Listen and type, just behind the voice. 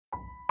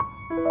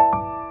Welcome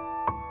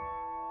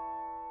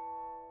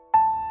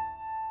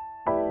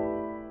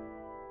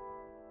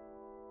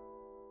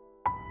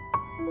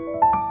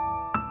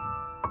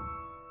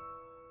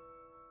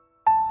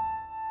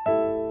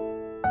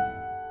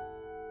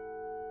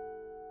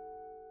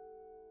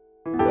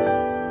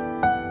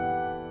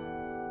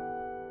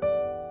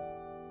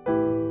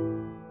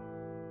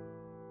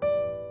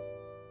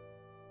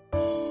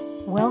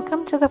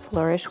to the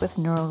Flourish with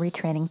Neural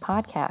Retraining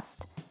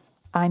podcast.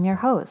 I'm your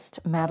host,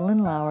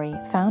 Madeline Lowry,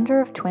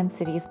 founder of Twin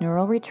Cities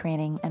Neural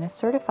Retraining and a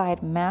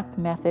certified MAP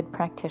method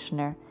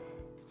practitioner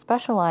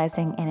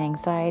specializing in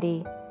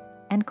anxiety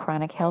and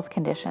chronic health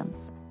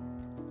conditions.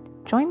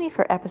 Join me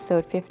for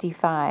episode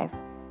 55,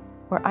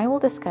 where I will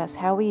discuss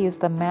how we use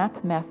the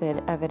MAP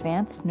method of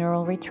advanced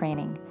neural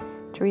retraining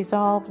to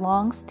resolve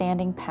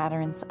long-standing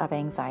patterns of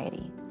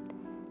anxiety.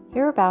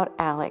 Hear about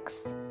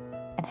Alex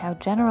and how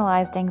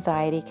generalized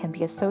anxiety can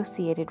be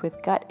associated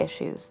with gut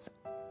issues.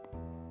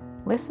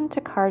 Listen to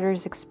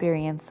Carter's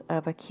experience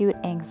of acute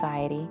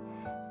anxiety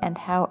and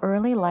how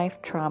early life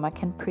trauma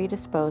can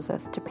predispose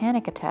us to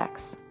panic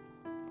attacks.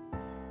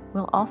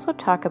 We'll also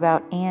talk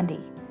about Andy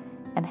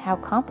and how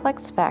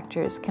complex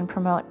factors can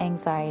promote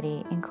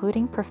anxiety,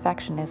 including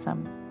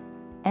perfectionism,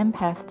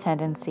 empath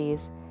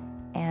tendencies,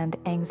 and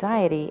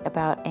anxiety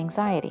about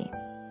anxiety.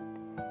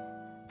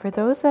 For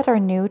those that are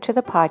new to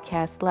the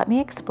podcast, let me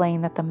explain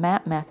that the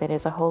MAP method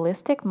is a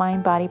holistic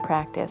mind-body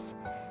practice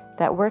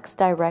that works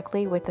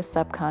directly with the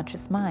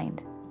subconscious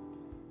mind.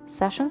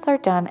 Sessions are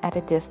done at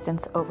a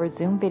distance over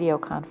Zoom video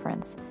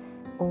conference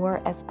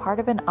or as part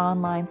of an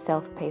online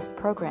self-paced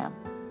program.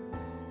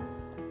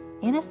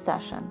 In a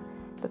session,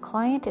 the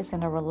client is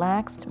in a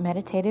relaxed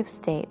meditative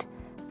state,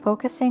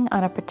 focusing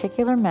on a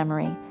particular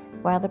memory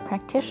while the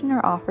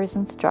practitioner offers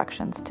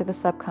instructions to the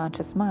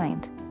subconscious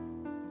mind.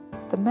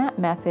 The MAP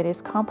method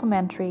is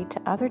complementary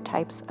to other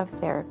types of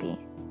therapy.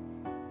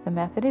 The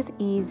method is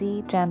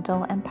easy,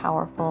 gentle, and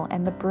powerful,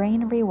 and the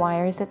brain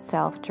rewires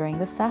itself during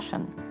the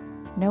session.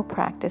 No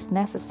practice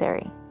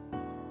necessary.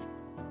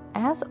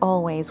 As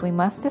always, we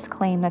must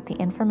disclaim that the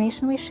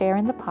information we share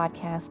in the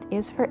podcast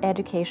is for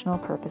educational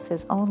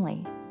purposes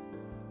only.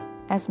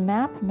 As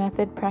MAP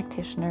method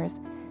practitioners,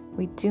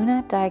 we do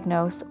not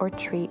diagnose or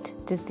treat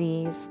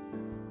disease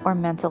or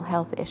mental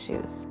health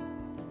issues.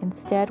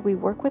 Instead, we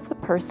work with the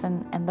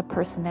person and the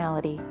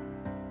personality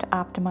to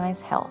optimize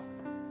health.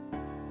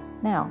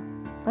 Now,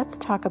 let's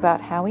talk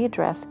about how we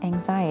address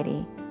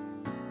anxiety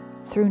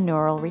through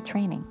neural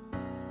retraining.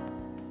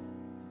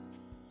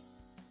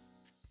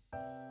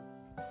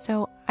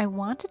 So, I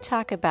want to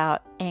talk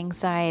about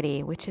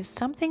anxiety, which is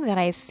something that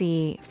I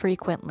see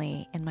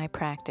frequently in my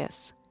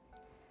practice.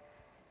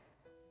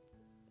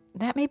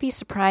 That may be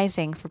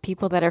surprising for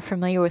people that are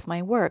familiar with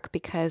my work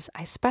because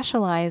I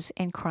specialize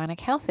in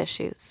chronic health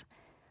issues.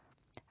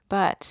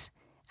 But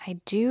I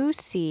do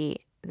see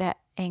that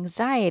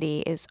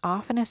anxiety is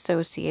often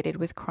associated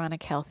with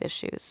chronic health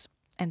issues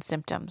and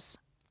symptoms.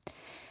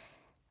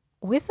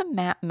 With the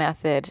MAP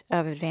method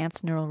of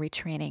advanced neural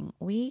retraining,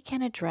 we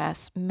can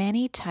address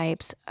many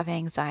types of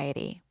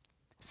anxiety: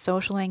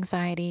 social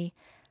anxiety,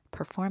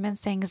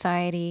 performance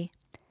anxiety,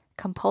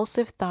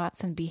 compulsive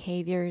thoughts and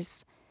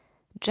behaviors,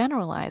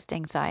 generalized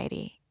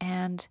anxiety,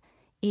 and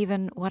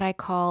even what I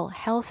call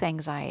health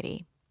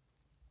anxiety.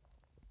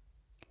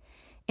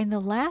 In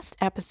the last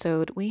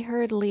episode, we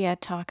heard Leah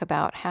talk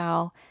about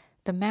how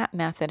the MAP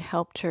method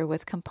helped her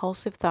with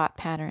compulsive thought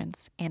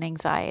patterns and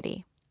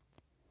anxiety.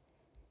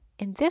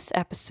 In this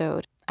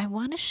episode, I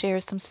want to share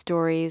some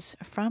stories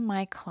from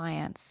my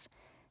clients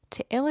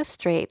to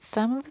illustrate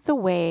some of the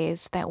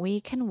ways that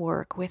we can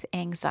work with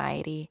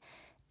anxiety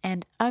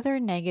and other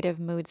negative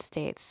mood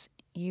states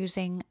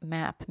using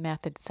MAP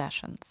method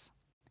sessions.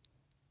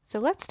 So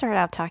let's start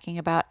out talking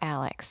about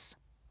Alex.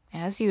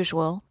 As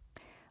usual,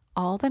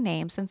 all the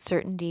names and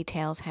certain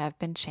details have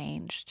been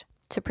changed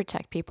to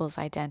protect people's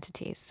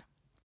identities.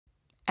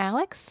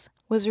 Alex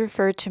was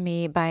referred to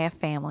me by a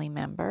family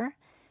member.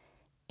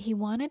 He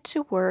wanted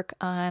to work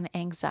on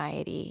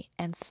anxiety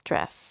and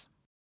stress.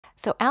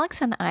 So Alex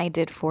and I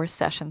did 4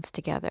 sessions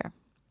together.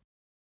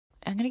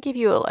 I'm going to give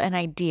you an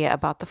idea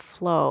about the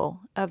flow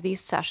of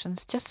these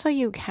sessions just so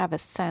you have a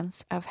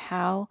sense of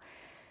how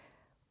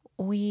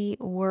we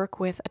work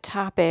with a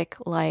topic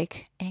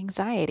like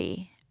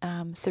anxiety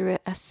through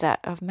a set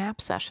of MAP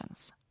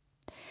sessions.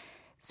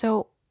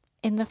 So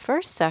in the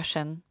first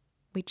session,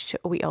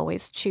 we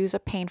always choose a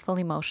painful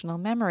emotional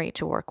memory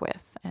to work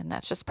with, and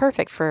that's just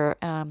perfect for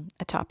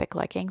a topic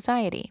like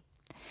anxiety.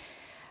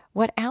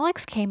 What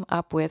Alex came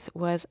up with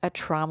was a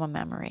trauma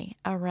memory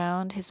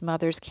around his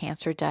mother's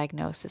cancer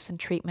diagnosis and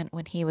treatment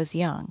when he was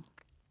young.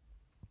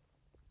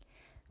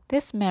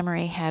 This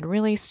memory had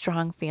really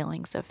strong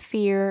feelings of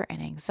fear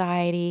and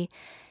anxiety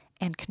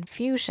and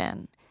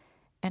confusion,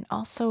 and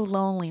also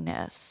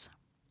loneliness.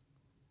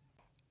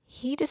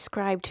 He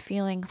described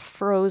feeling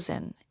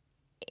frozen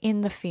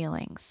in the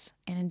feelings,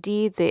 and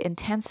indeed the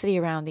intensity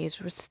around these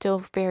was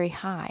still very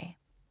high.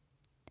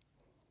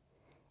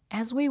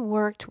 As we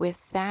worked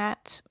with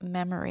that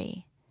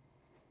memory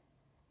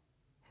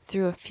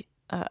through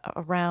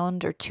a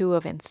round or two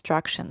of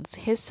instructions,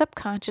 his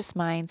subconscious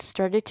mind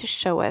started to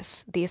show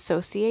us the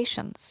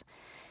associations.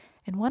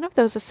 And one of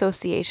those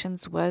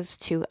associations was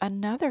to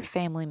another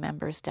family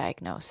member's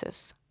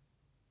diagnosis.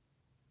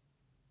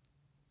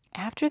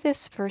 After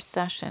this first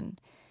session,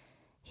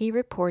 he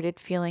reported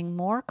feeling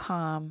more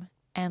calm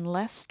and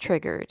less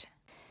triggered.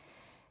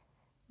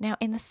 Now,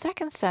 in the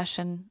second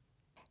session,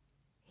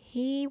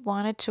 he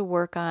wanted to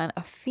work on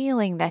a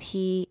feeling that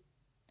he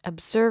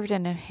observed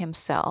in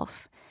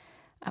himself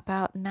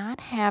about not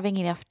having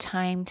enough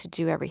time to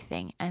do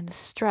everything and the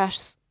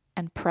stress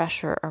and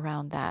pressure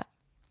around that.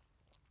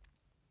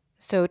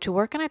 So to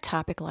work on a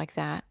topic like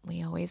that,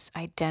 we always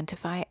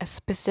identify a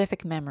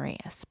specific memory,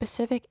 a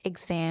specific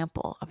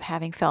example of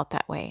having felt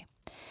that way.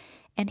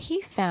 And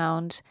he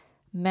found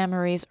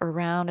memories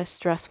around a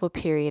stressful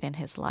period in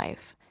his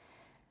life.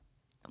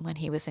 When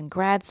he was in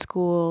grad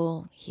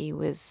school, he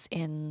was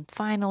in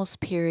finals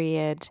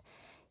period,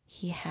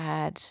 he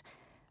had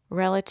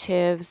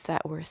relatives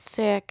that were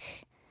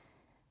sick,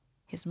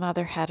 his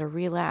mother had a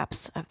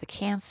relapse of the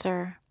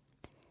cancer,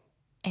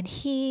 and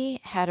he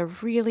had a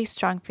really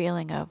strong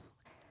feeling of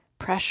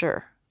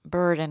pressure,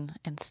 burden,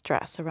 and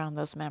stress around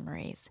those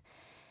memories.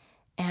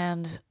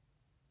 And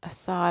a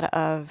thought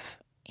of,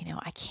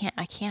 I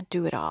can't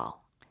do it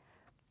all.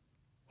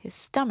 His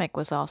stomach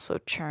was also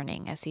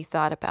churning as he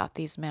thought about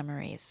these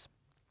memories.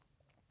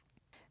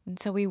 And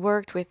so we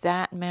worked with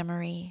that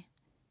memory,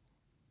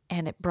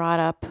 and it brought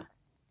up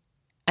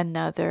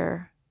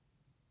another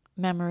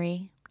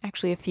memory,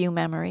 actually a few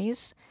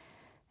memories,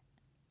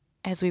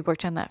 as we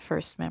worked on that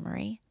first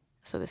memory.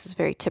 So this is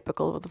very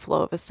typical of the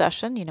flow of a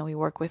session. We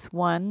work with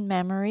one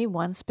memory,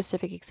 one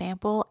specific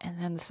example,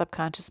 and then the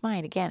subconscious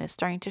mind, again, is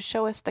starting to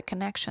show us the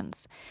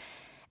connections.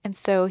 And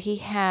so he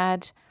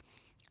had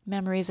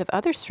memories of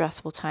other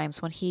stressful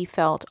times when he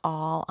felt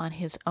all on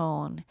his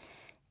own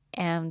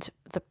and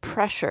the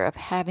pressure of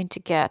having to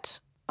get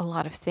a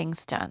lot of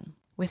things done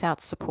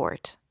without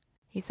support.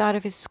 He thought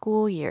of his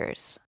school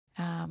years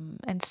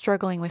and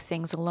struggling with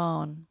things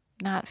alone,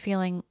 not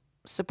feeling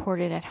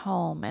supported at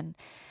home and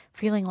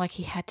feeling like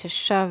he had to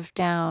shove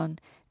down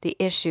the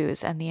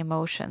issues and the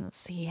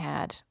emotions he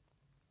had.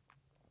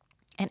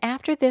 And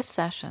after this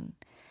session,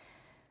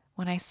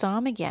 when I saw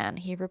him again,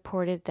 he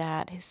reported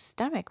that his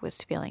stomach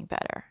was feeling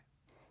better.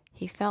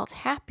 He felt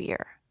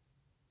happier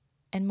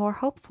and more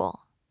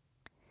hopeful.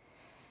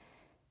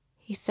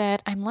 He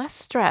said, "I'm less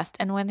stressed,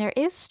 and when there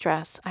is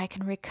stress, I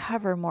can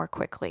recover more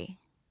quickly.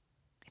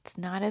 It's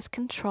not as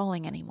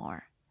controlling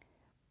anymore."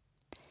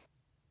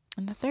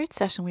 In the third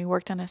session, we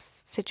worked on a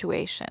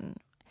situation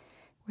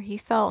where he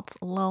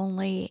felt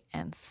lonely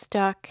and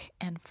stuck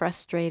and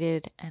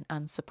frustrated and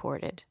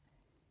unsupported.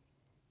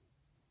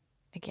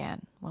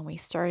 Again, when we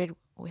started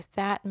with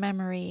that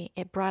memory,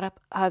 it brought up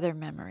other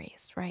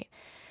memories, right?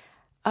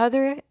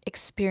 Other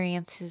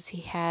experiences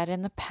he had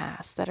in the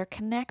past that are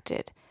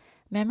connected.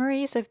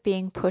 Memories of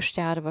being pushed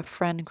out of a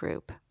friend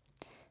group.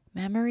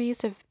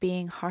 Memories of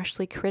being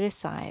harshly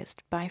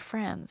criticized by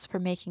friends for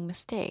making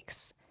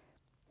mistakes.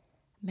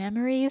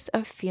 Memories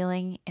of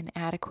feeling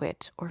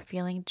inadequate or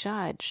feeling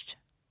judged.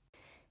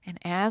 And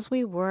as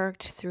we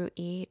worked through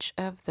each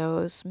of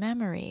those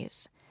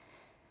memories,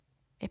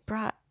 it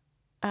brought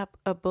up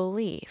a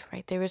belief,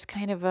 right? There was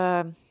kind of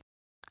a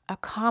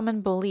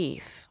common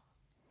belief.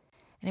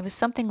 And it was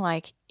something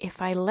like,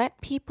 if I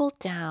let people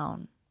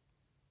down,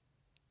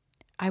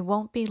 I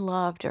won't be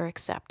loved or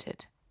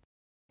accepted.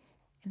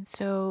 And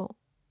so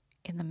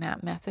in the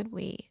MAP method,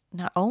 we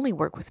not only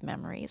work with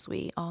memories,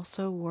 we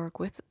also work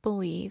with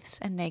beliefs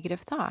and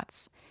negative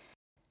thoughts.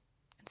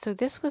 And so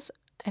this was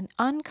an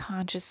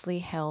unconsciously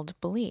held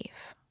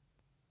belief.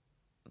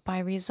 By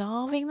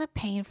resolving the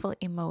painful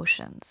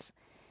emotions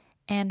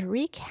and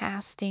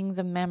recasting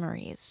the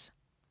memories,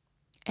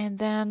 and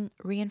then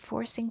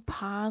reinforcing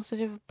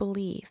positive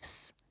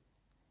beliefs,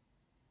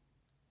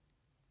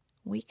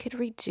 we could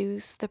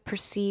reduce the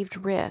perceived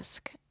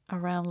risk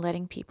around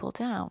letting people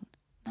down,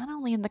 not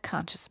only in the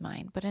conscious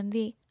mind, but in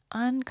the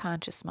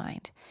unconscious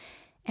mind.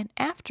 And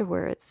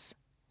afterwards,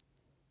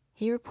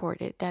 he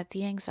reported that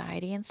the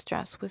anxiety and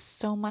stress was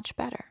so much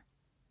better.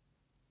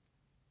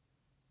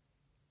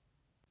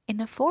 In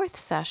the fourth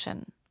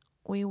session,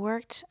 we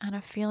worked on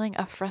a feeling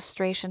of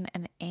frustration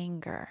and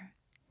anger,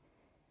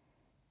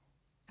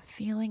 a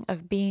feeling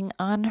of being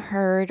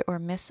unheard or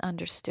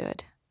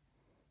misunderstood.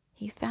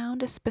 He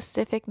found a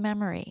specific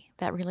memory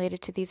that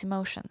related to these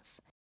emotions.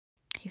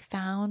 He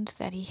found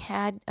that he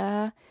had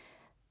a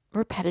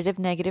repetitive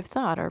negative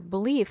thought or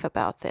belief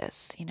about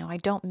this. I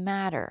don't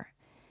matter.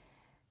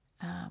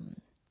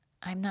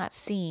 I'm not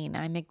seen.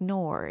 I'm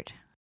ignored.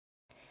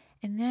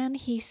 And then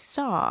he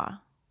saw,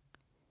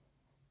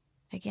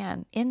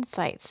 again,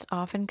 insights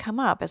often come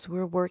up as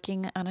we're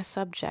working on a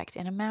subject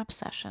in a MAP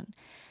session.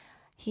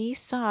 He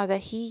saw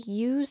that he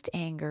used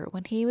anger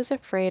when he was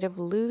afraid of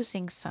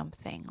losing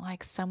something,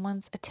 like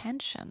someone's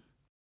attention.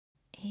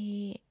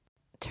 He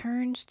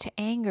turned to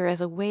anger as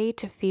a way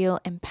to feel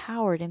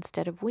empowered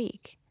instead of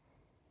weak.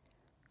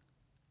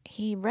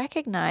 He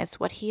recognized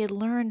what he had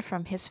learned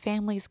from his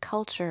family's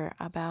culture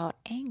about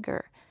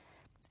anger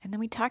And then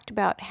we talked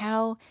about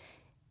how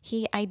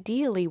he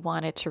ideally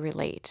wanted to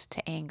relate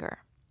to anger.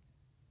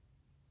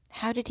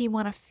 How did he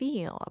want to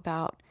feel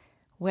about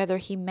whether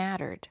he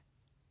mattered?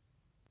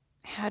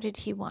 How did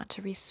he want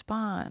to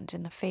respond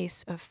in the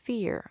face of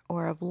fear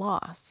or of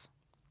loss?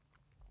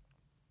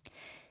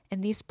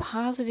 And these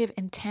positive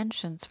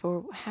intentions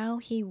for how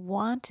he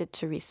wanted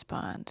to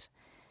respond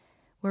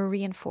were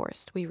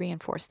reinforced. We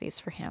reinforced these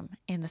for him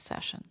in the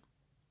session.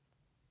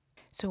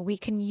 So we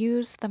can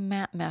use the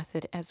MAP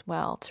method as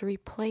well to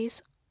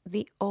replace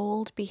the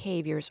old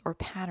behaviors or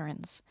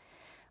patterns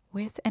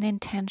with an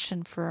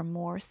intention for a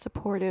more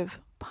supportive,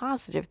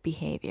 positive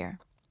behavior.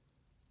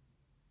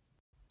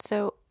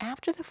 So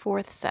after the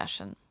 4th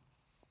session,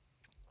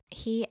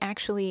 he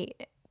actually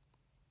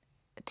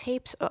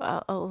tapes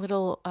a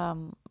little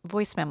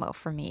voice memo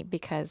for me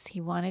because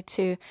he wanted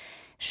to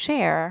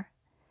share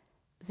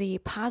the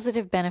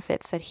positive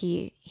benefits that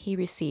he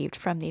received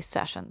from these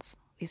sessions,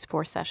 these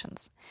 4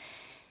 sessions.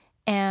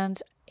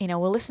 And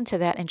we'll listen to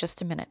that in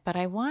just a minute, but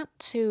I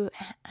want you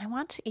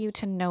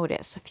to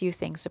notice a few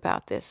things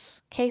about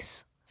this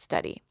case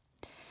study.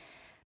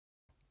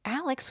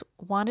 Alex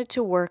wanted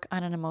to work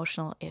on an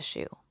emotional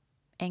issue,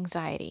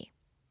 anxiety.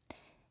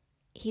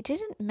 He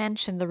didn't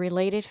mention the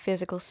related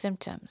physical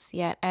symptoms,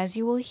 yet as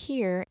you will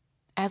hear,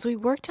 as we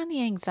worked on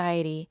the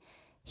anxiety,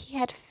 he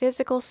had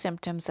physical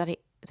symptoms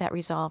that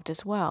resolved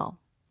as well.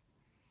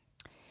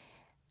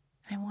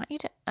 I want you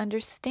to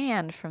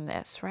understand from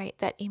this, right,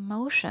 that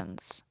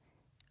emotions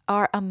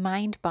are a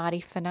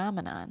mind-body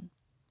phenomenon.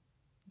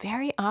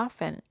 Very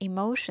often,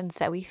 emotions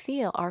that we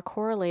feel are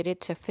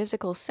correlated to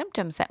physical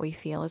symptoms that we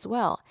feel as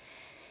well.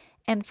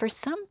 And for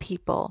some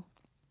people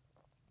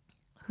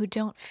who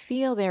don't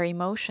feel their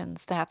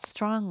emotions that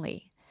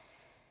strongly,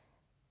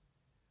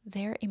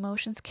 their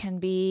emotions can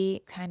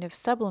be kind of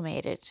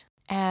sublimated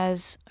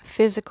as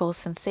physical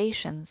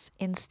sensations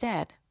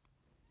instead.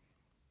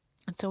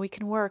 And so we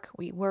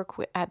work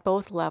at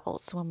both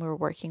levels when we're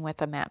working with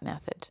the MAP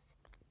method.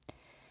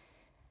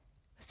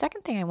 The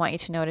second thing I want you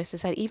to notice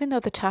is that even though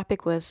the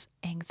topic was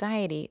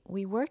anxiety,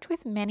 we worked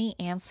with many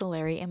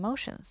ancillary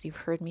emotions. You've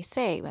heard me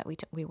say that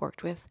we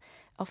worked with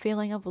a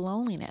feeling of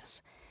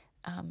loneliness,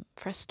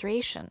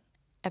 frustration,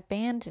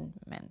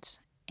 abandonment,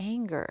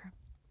 anger,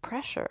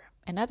 pressure,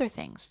 and other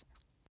things.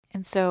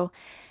 And so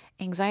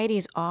anxiety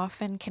is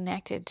often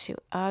connected to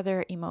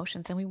other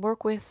emotions, and we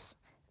work with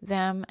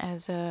them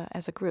as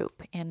a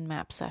group in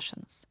MAP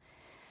sessions.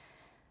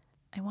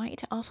 I want you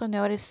to also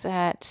notice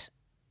that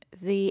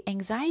the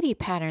anxiety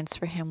patterns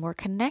for him were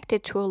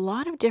connected to a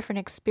lot of different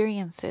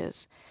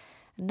experiences,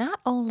 not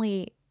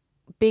only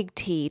big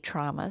T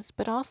traumas,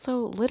 but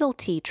also little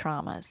t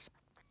traumas.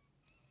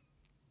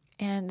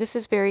 And this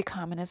is very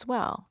common as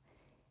well.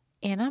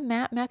 In a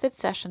MAP method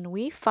session,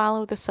 we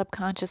follow the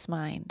subconscious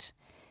mind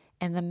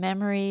and the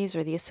memories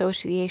or the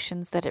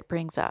associations that it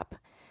brings up,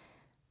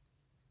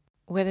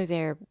 whether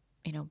they're,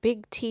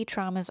 big T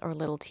traumas or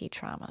little t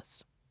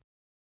traumas.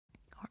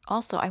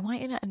 Also, I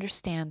want you to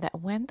understand that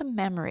when the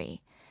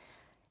memory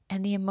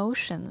and the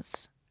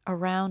emotions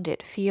around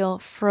it feel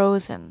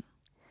frozen,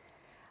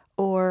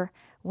 or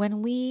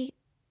when we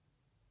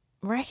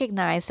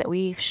recognize that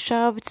we've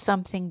shoved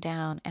something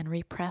down and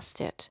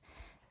repressed it,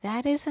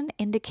 that is an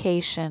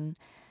indication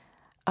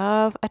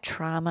of a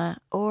trauma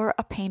or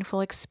a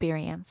painful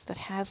experience that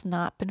has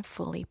not been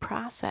fully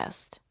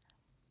processed.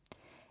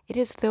 It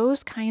is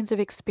those kinds of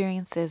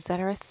experiences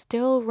that are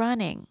still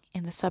running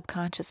in the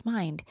subconscious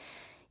mind,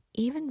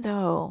 even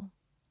though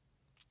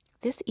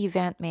this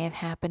event may have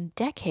happened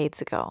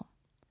decades ago.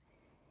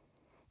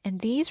 And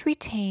these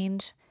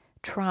retained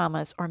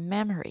traumas or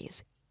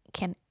memories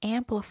can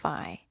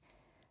amplify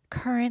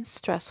current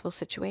stressful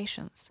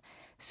situations.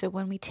 So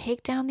when we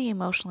take down the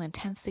emotional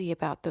intensity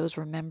about those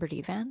remembered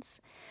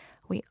events,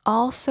 we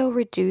also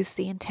reduce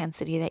the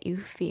intensity that you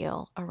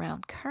feel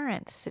around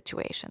current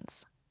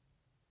situations.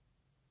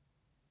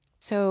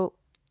 So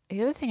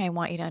the other thing I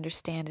want you to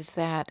understand is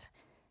that,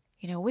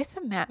 with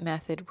the MAP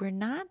method, we're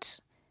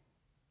not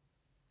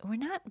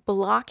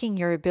blocking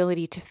your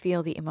ability to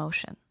feel the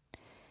emotion.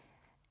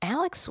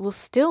 Alex will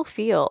still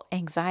feel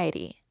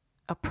anxiety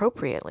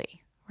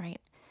appropriately,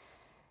 right?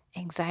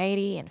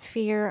 Anxiety and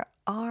fear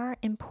are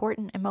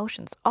important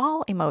emotions.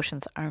 All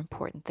emotions are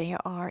important. They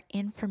are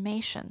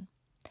information.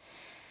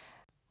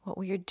 What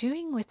we are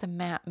doing with the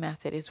MAP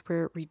method is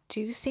we're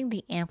reducing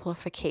the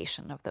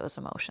amplification of those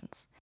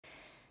emotions.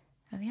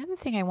 And the other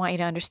thing I want you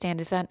to understand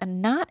is that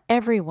not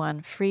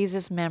everyone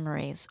freezes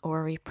memories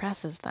or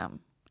represses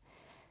them,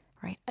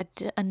 right?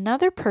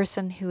 Another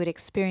person who had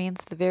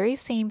experienced the very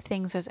same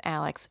things as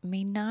Alex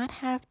may not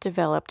have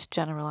developed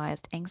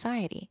generalized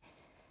anxiety.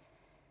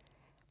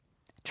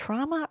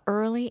 Trauma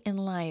early in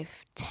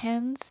life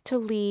tends to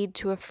lead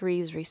to a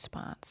freeze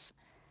response.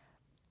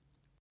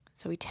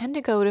 So we tend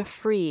to go to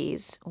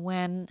freeze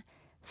when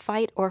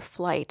fight or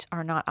flight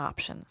are not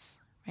options,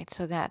 right?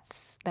 So that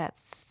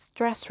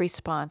stress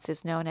response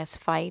is known as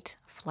fight,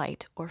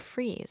 flight, or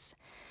freeze.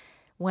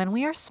 When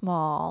we are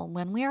small,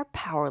 when we are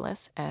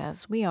powerless,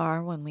 as we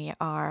are when we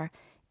are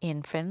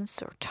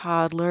infants or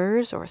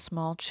toddlers or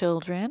small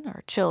children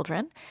or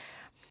children,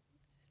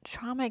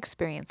 trauma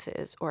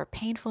experiences or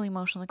painful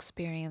emotional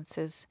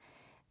experiences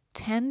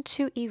tend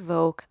to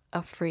evoke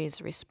a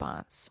freeze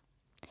response.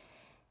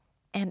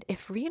 And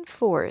if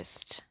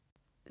reinforced,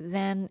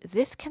 then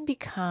this can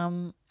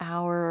become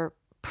our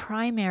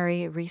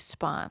primary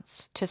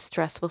response to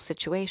stressful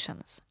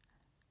situations.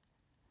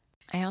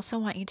 I also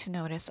want you to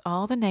notice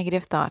all the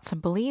negative thoughts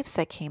and beliefs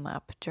that came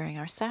up during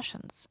our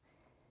sessions.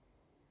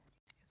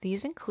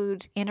 These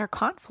include inner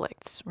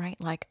conflicts, right?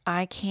 Like,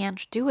 I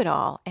can't do it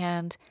all,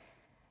 and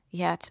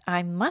yet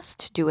I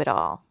must do it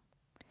all.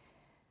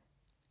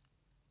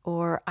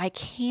 Or I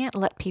can't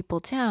let people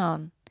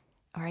down,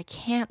 or I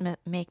can't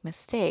make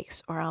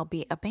mistakes, or I'll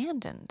be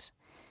abandoned.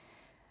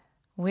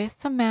 With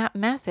the MAP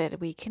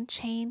method, we can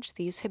change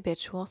these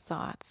habitual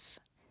thoughts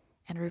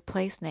and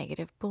replace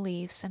negative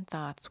beliefs and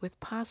thoughts with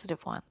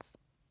positive ones.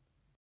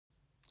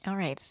 All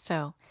right,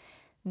 so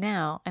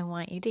now I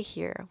want you to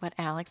hear what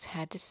Alex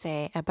had to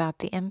say about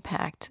the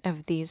impact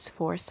of these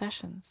 4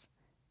 sessions.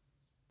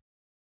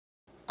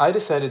 I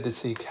decided to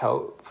seek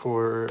help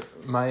for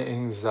my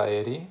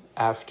anxiety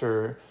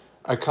after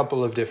a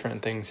couple of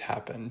different things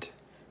happened.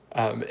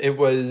 It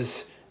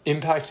was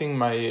impacting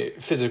my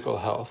physical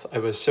health. I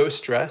was so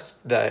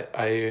stressed that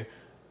I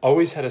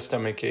always had a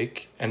stomach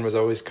ache and was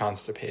always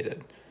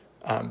constipated.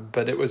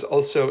 But it was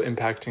also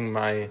impacting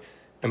my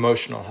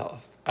emotional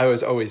health. I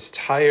was always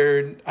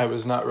tired. I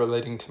was not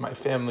relating to my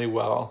family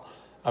well.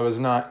 I was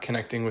not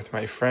connecting with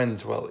my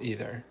friends well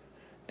either.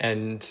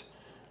 And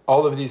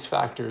all of these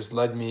factors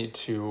led me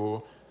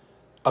to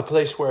a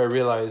place where I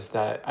realized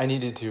that I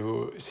needed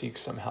to seek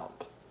some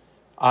help.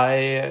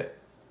 I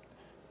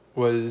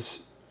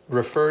was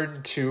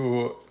referred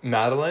to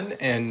Madeline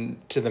and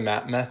to the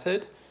MAP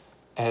method,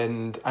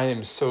 and I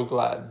am so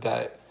glad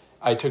that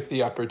I took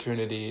the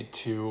opportunity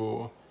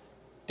to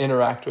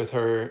interact with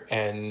her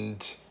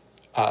and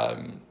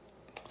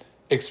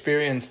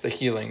experience the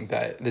healing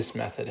that this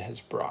method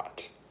has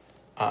brought.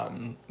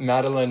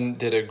 Madeline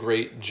did a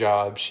great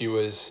job. She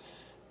was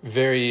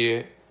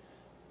very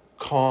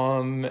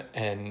calm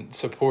and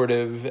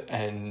supportive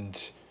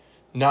and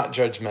not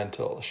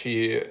judgmental.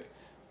 She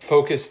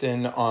focused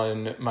in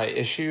on my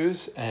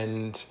issues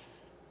and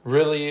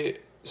really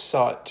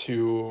sought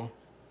to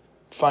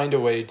find a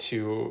way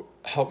to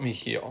help me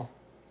heal.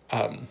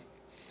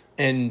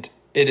 And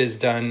it has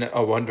done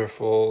a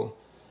wonderful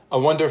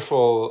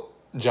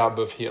job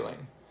of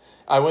healing.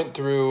 I went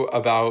through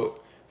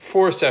about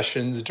 4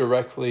 sessions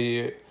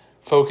directly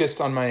focused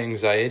on my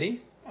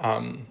anxiety.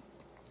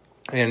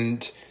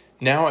 And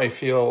now I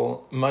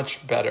feel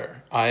much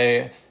better.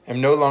 I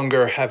am no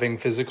longer having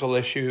physical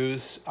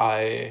issues.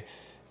 I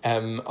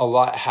am a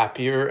lot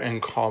happier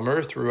and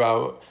calmer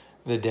throughout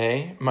the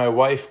day. My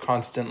wife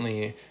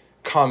constantly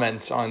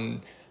comments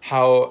on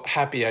how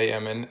happy I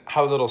am and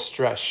how little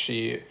stress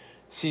she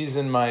sees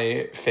in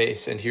my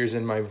face and hears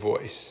in my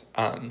voice.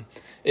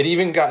 It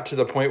even got to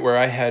the point where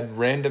I had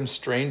random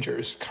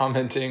strangers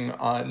commenting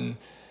on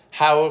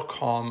how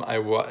calm I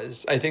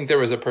was. I think there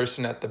was a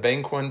person at the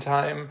bank one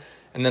time,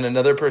 and then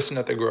another person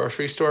at the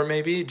grocery store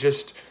maybe,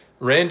 just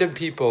random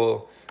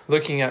people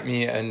looking at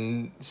me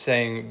and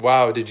saying,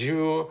 wow, did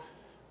you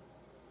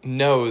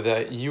know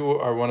that you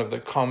are one of the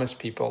calmest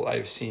people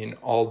I've seen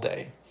all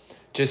day?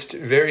 Just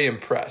very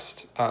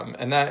impressed.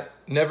 And that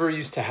never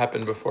used to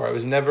happen before. I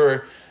was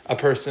never a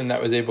person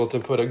that was able to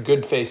put a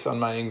good face on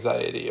my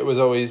anxiety. It was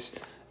always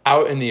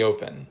out in the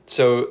open.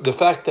 So the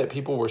fact that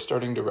people were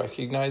starting to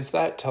recognize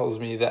that tells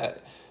me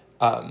that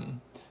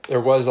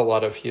there was a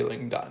lot of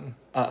healing done.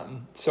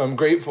 So I'm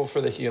grateful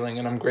for the healing,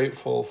 and I'm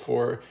grateful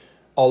for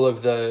all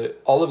of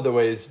the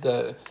ways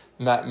the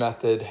MAP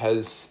method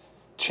has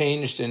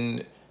changed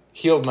and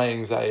healed my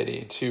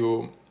anxiety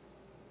to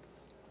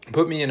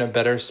put me in a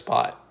better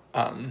spot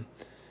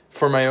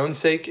for my own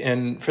sake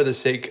and for the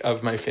sake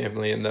of my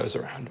family and those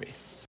around me.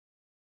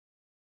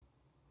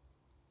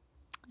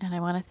 And I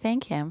want to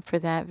thank him for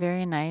that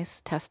very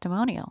nice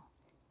testimonial.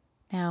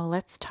 Now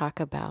let's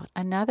talk about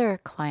another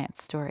client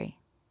story,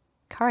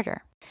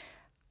 Carter.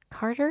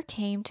 Carter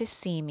came to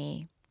see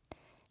me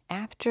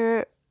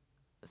after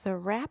the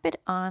rapid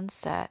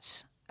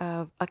onset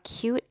of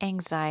acute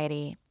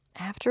anxiety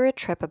after a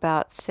trip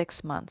about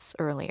 6 months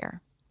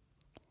earlier.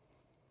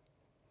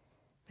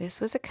 This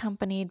was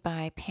accompanied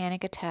by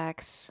panic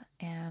attacks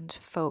and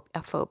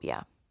a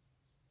phobia.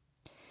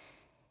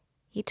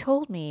 He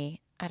told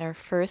me at our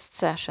first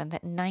session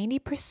that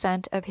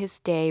 90% of his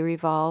day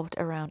revolved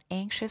around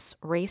anxious,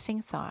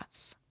 racing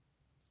thoughts.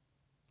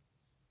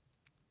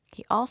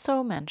 He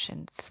also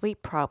mentioned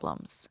sleep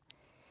problems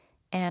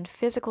and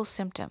physical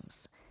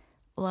symptoms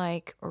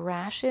like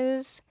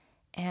rashes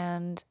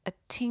and a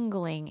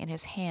tingling in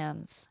his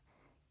hands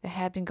that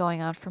had been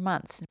going on for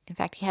months. In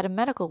fact, he had a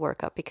medical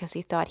workup because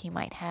he thought he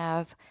might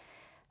have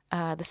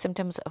the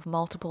symptoms of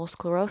multiple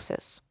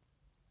sclerosis.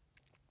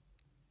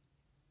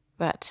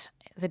 But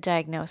the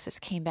diagnosis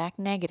came back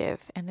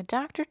negative, and the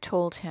doctor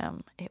told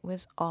him it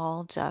was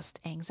all just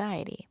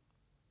anxiety.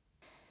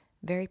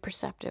 Very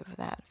perceptive,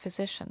 that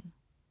physician.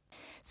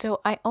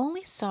 So I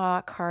only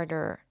saw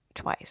Carter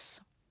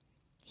twice.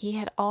 He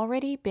had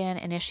already been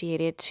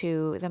initiated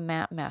to the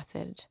MAP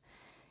method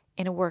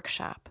in a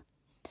workshop.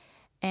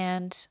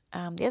 And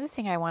the other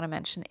thing I want to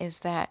mention is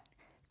that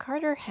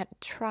Carter had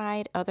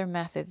tried other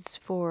methods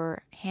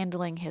for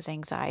handling his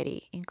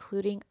anxiety,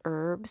 including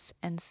herbs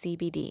and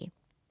CBD.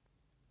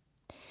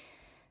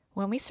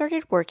 When we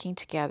started working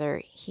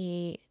together,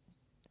 he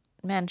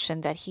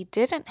mentioned that he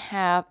didn't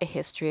have a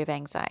history of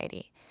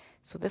anxiety.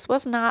 So this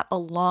was not a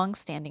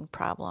long-standing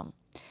problem.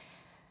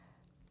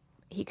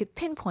 He could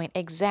pinpoint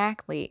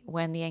exactly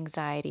when the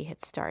anxiety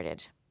had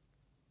started.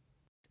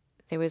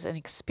 There was an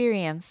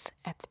experience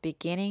at the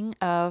beginning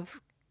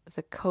of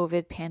the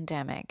COVID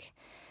pandemic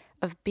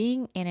of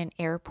being in an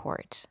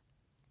airport,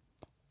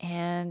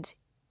 and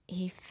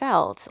he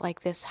felt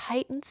like this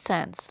heightened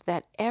sense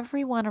that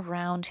everyone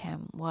around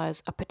him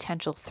was a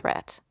potential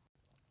threat.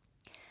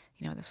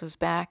 This was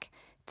back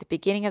at the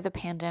beginning of the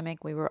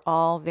pandemic. We were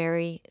all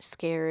very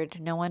scared.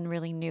 No one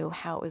really knew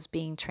how it was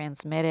being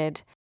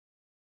transmitted.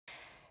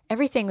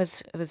 Everything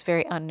was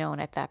very unknown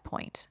at that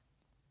point.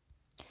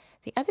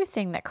 The other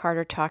thing that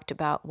Carter talked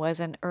about was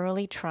an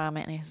early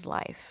trauma in his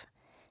life.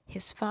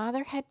 His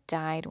father had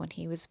died when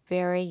he was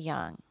very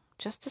young,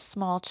 just a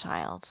small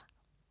child.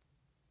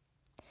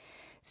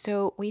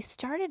 So we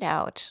started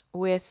out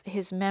with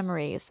his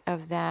memories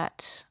of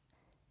that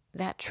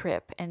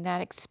trip and that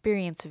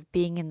experience of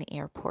being in the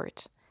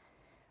airport.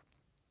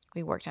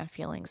 We worked on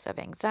feelings of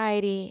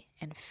anxiety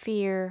and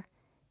fear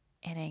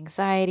and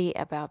anxiety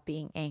about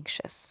being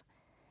anxious.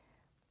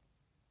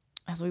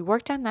 As we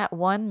worked on that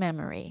one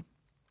memory,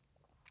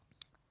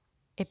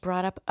 it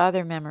brought up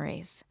other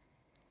memories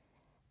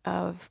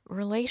of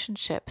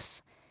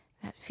relationships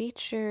that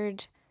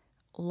featured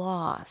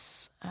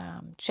loss,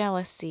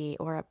 jealousy,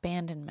 or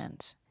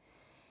abandonment.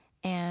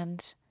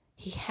 And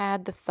he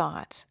had the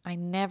thought, I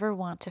never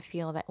want to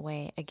feel that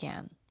way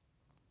again.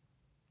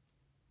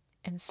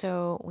 And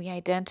so we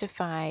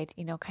identified,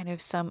 kind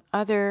of some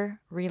other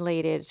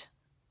related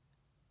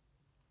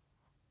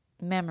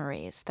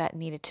memories that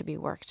needed to be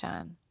worked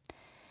on.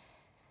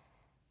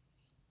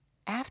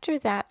 After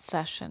that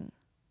session,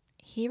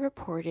 he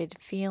reported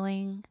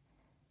feeling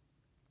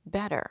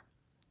better.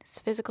 His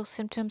physical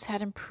symptoms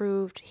had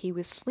improved. He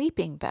was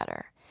sleeping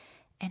better.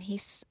 And he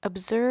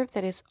observed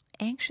that his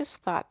anxious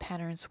thought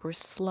patterns were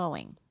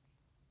slowing.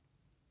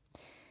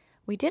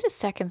 We did a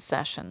second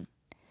session,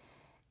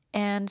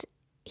 and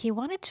he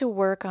wanted to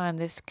work on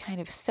this kind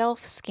of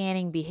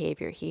self-scanning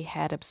behavior he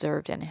had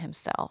observed in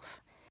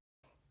himself.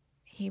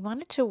 He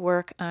wanted to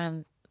work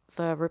on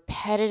the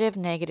repetitive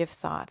negative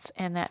thoughts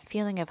and that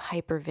feeling of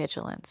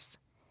hypervigilance,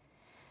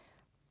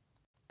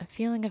 a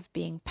feeling of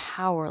being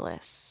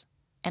powerless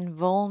and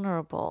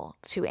vulnerable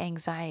to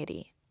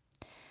anxiety.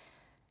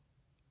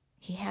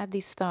 He had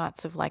these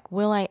thoughts of like,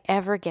 will I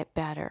ever get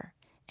better?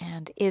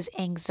 And is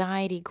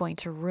anxiety going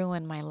to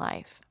ruin my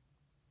life?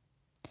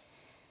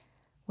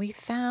 We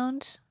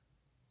found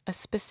a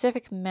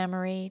specific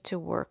memory to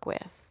work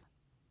with.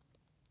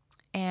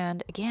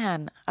 And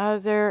again,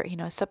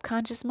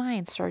 subconscious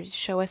mind started to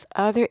show us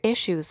other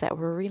issues that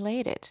were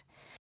related.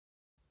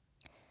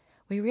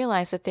 We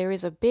realized that there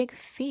is a big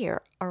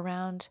fear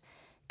around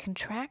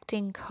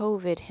contracting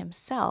COVID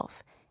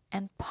himself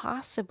and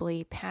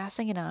possibly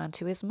passing it on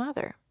to his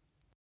mother.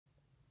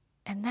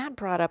 And that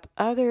brought up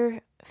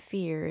other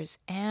fears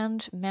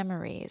and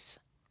memories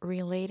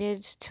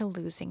related to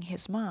losing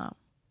his mom.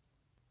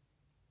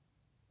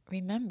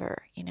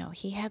 Remember,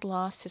 he had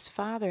lost his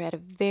father at a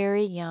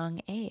very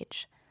young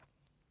age.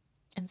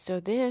 And so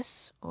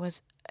this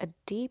was a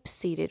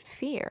deep-seated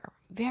fear,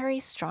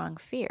 very strong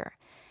fear,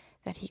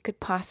 that he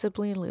could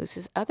possibly lose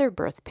his other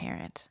birth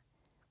parent.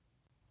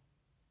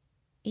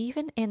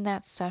 Even in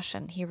that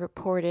session, he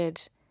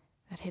reported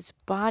that his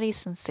body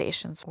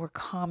sensations were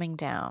calming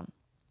down.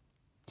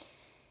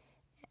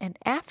 And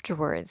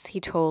afterwards, he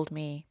told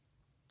me,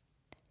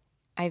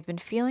 I've been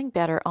feeling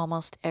better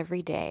almost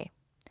every day.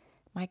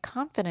 My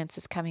confidence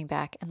is coming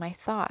back and my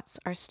thoughts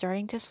are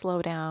starting to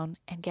slow down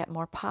and get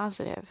more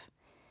positive.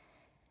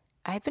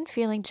 I've been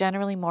feeling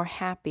generally more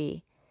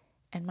happy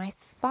and my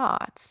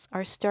thoughts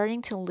are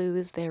starting to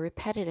lose their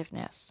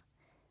repetitiveness.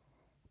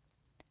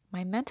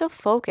 My mental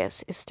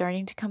focus is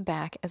starting to come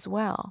back as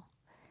well.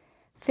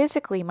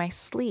 Physically, my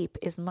sleep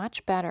is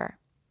much better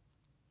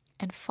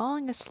and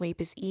falling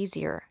asleep is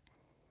easier.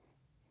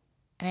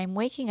 And I'm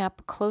waking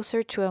up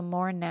closer to a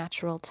more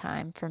natural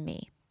time for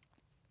me.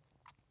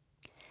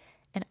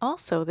 And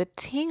also, the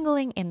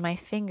tingling in my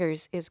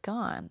fingers is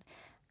gone.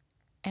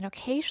 And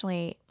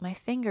occasionally, my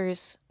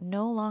fingers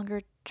no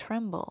longer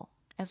tremble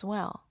as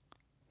well.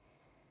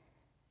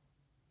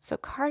 So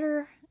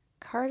Carter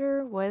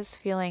was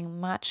feeling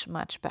much,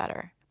 much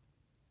better.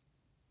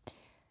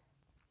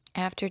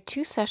 After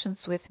 2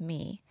 sessions with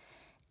me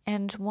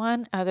and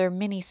one other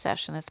mini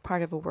session as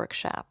part of a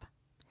workshop.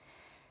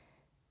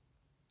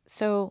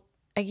 So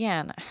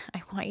again,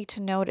 I want you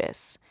to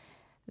notice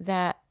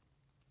that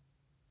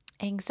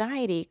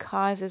anxiety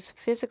causes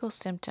physical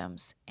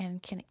symptoms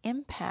and can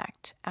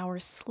impact our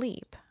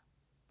sleep.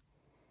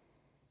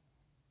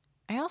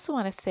 I also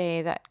want to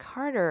say that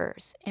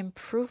Carter's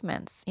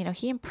improvements,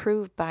 he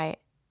improved by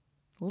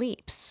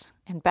leaps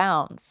and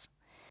bounds,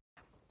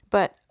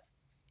 but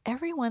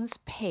everyone's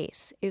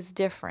pace is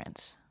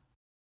different.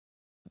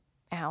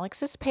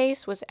 Alex's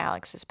pace was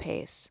Alex's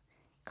pace.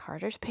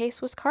 Carter's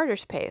pace was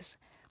Carter's pace.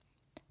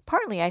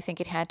 Partly, I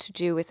think it had to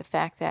do with the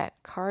fact that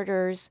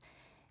Carter's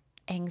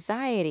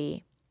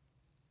anxiety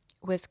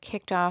was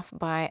kicked off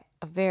by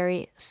a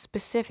very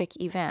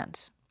specific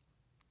event.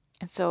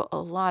 And so a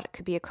lot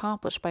could be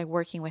accomplished by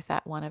working with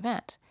that one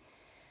event,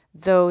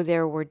 though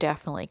there were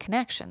definitely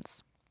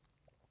connections.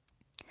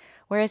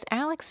 Whereas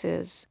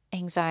Alex's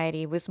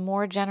anxiety was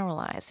more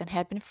generalized and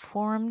had been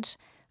formed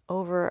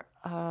over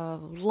a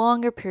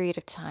longer period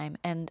of time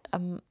and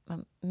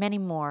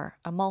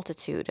a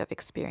multitude of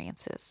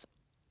experiences.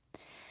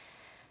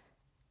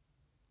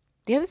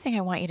 The other thing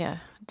I want you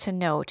to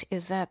note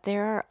is that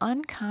there are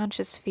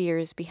unconscious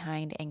fears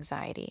behind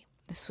anxiety.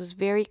 This was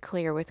very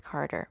clear with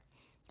Carter.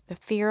 The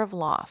fear of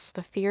loss,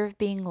 the fear of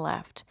being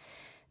left,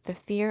 the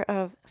fear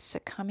of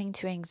succumbing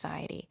to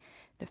anxiety,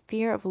 the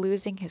fear of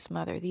losing his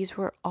mother. These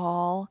were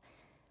all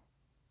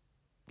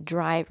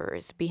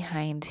drivers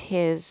behind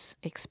his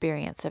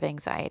experience of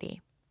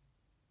anxiety.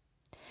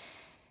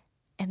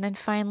 And then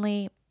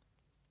finally,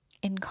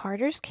 in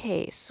Carter's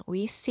case,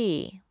 we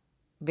see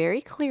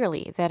very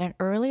clearly that an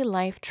early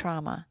life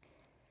trauma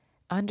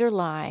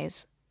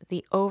underlies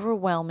the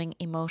overwhelming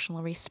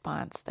emotional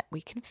response that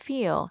we can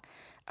feel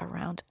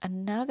around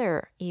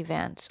another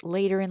event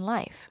later in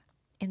life.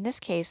 In this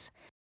case,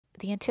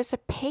 the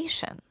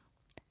anticipation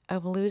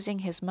of losing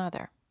his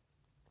mother.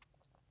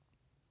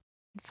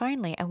 And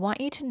finally, I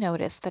want you to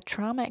notice that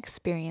trauma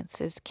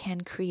experiences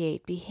can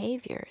create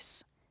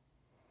behaviors,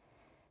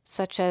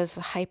 such as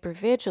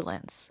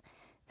hypervigilance,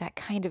 that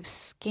kind of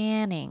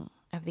scanning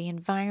of the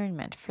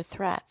environment for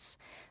threats,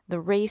 the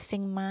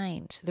racing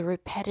mind, the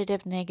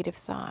repetitive negative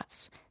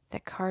thoughts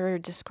that Carter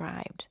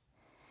described.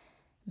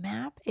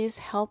 MAP is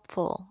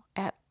helpful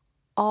at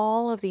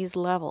all of these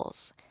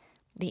levels,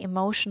 the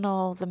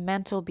emotional, the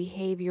mental,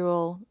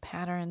 behavioral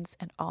patterns,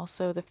 and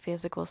also the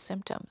physical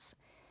symptoms,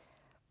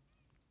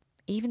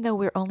 even though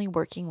we're only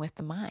working with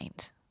the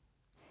mind.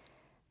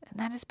 And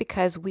that is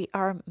because we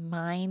are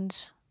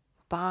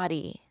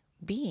mind-body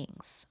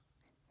beings.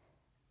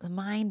 The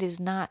mind is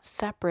not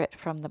separate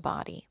from the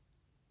body,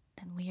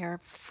 and we are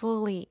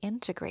fully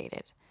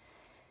integrated.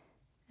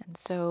 And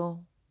so,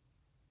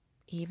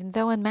 even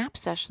though in MAP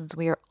sessions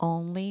we are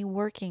only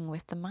working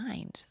with the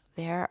mind,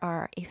 there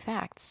are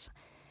effects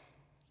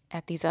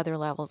at these other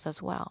levels as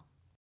well.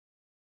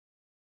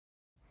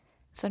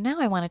 So now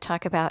I want to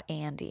talk about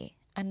Andy,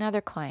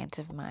 another client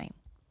of mine.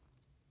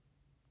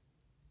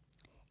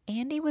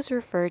 Andy was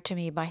referred to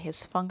me by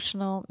his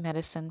functional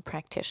medicine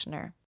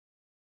practitioner.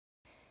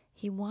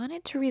 He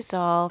wanted to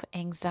resolve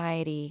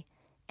anxiety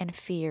and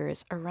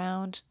fears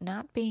around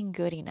not being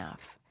good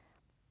enough,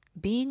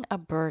 being a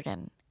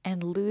burden,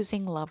 and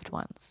losing loved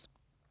ones.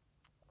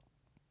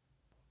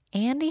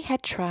 Andy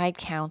had tried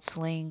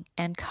counseling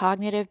and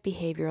cognitive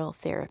behavioral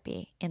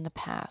therapy in the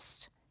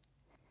past.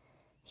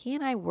 He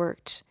and I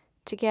worked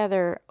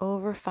together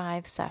over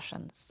 5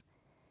 sessions.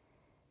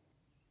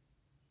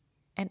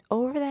 And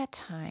over that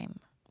time,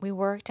 we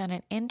worked on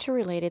an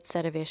interrelated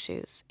set of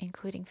issues,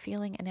 including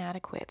feeling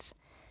inadequate,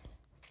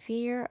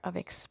 fear of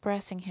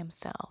expressing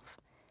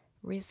himself,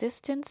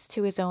 resistance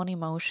to his own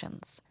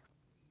emotions,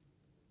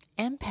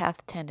 empath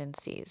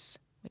tendencies,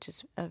 which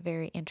is a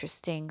very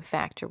interesting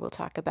factor we'll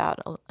talk about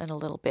in a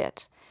little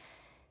bit,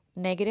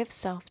 negative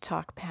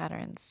self-talk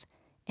patterns,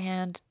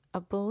 and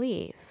a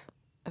belief,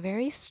 a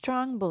very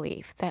strong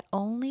belief that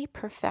only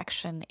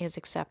perfection is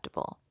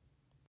acceptable.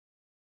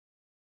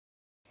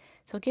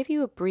 So I'll give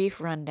you a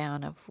brief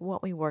rundown of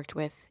what we worked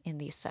with in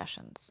these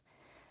sessions.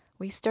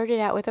 We started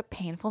out with a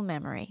painful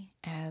memory,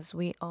 as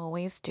we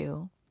always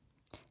do.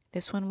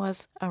 This one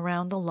was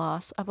around the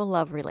loss of a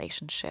love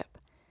relationship.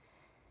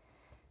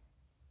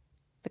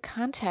 The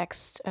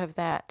context of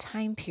that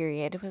time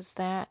period was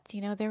that,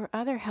 there were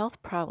other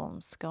health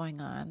problems going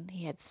on.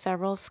 He had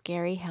several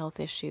scary health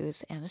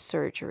issues and a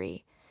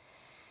surgery.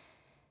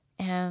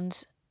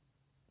 And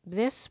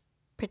this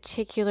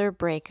particular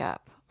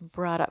breakup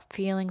brought up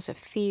feelings of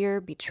fear,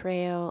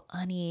 betrayal,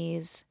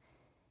 unease,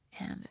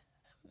 and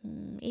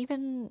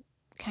even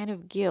kind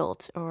of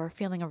guilt or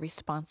feeling of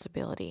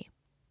responsibility.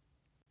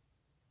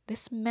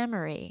 This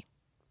memory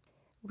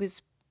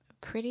was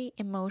pretty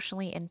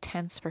emotionally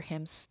intense for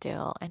him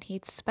still, and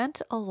he'd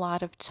spent a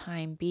lot of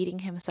time beating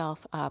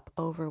himself up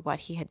over what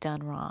he had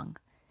done wrong.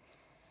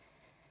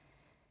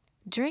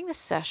 During the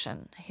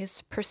session,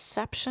 his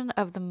perception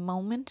of the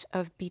moment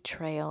of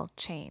betrayal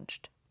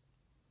changed.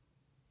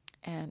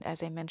 And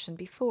as I mentioned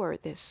before,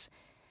 this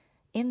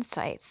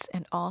insights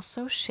and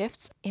also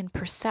shifts in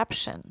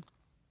perception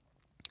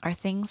are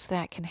things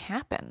that can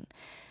happen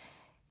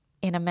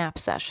in a MAP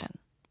session.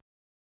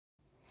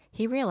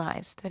 He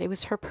realized that it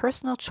was her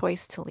personal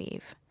choice to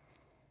leave,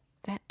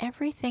 that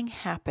everything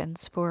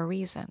happens for a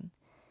reason,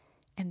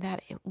 and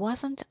that it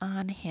wasn't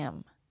on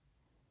him.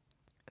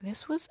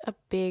 This was a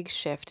big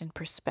shift in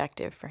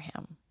perspective for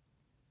him.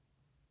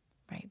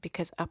 right?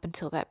 Because up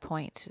until that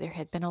point, there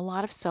had been a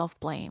lot of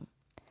self-blame.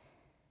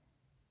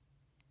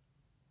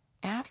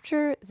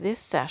 After this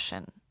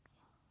session,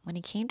 when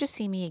he came to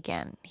see me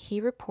again,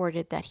 he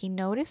reported that he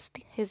noticed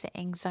his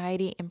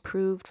anxiety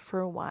improved for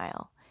a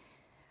while,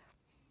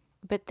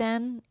 but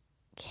then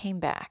came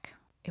back.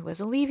 It was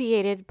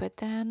alleviated, but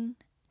then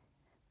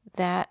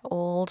that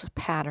old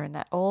pattern,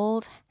 that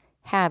old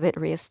habit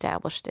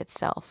reestablished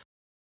itself.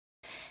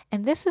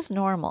 And this is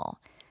normal,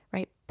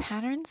 right?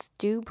 Patterns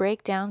do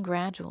break down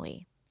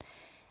gradually.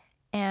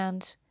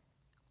 And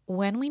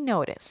when we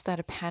notice that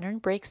a pattern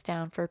breaks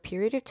down for a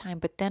period of time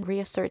but then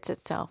reasserts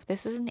itself,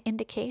 this is an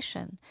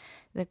indication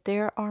that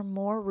there are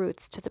more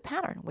roots to the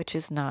pattern, which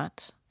is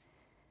not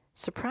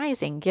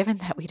surprising given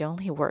that we'd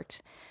only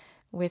worked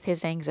with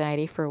his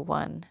anxiety for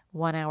one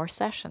 1-hour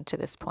session to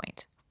this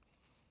point.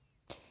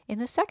 In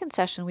the second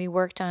session, we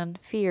worked on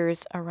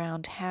fears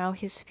around how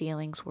his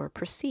feelings were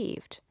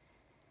perceived.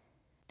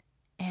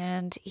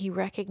 And he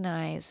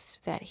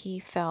recognized that he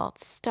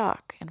felt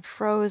stuck and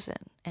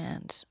frozen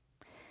and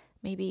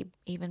maybe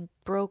even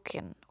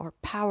broken or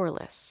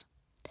powerless.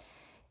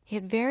 He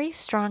had very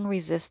strong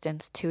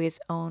resistance to his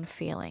own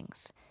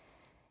feelings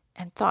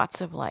and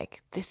thoughts of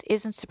like, this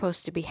isn't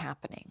supposed to be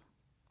happening.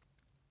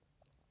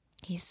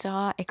 He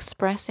saw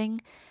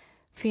expressing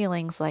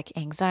feelings like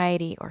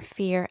anxiety or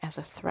fear as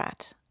a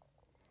threat.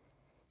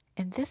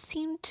 And this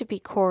seemed to be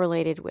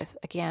correlated with,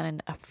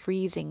 again, a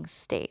freezing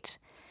state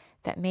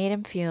that made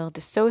him feel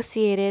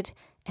dissociated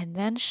and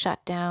then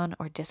shut down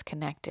or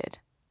disconnected.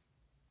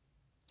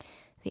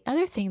 The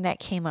other thing that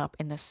came up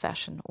in this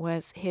session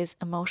was his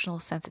emotional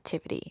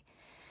sensitivity.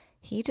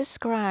 He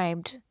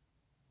described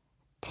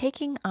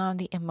taking on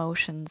the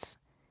emotions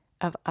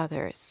of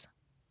others.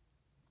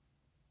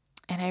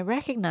 And I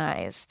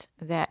recognized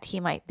that he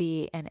might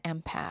be an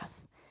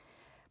empath.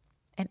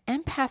 An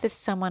empath is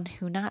someone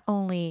who not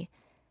only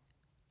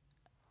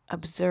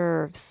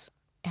observes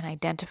and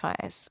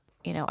identifies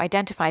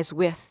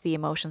with the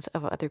emotions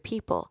of other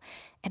people.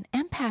 An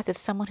empath is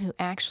someone who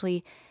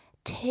actually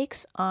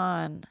takes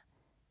on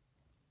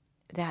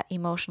that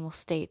emotional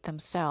state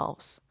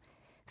themselves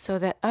so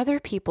that other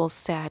people's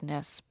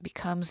sadness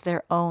becomes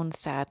their own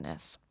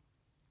sadness.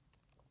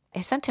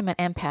 I sent him an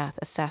empath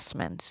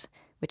assessment,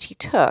 which he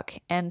took,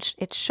 and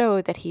it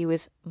showed that he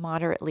was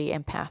moderately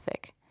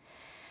empathic.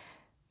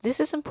 This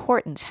is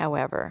important,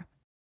 however,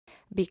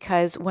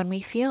 because when we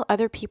feel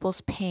other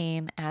people's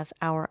pain as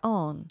our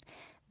own,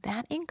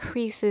 that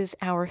increases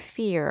our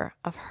fear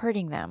of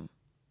hurting them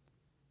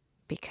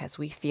because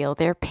we feel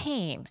their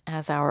pain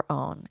as our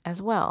own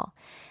as well.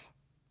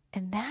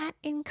 And that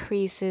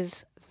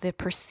increases the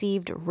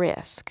perceived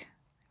risk,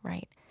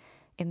 right?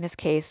 In this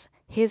case,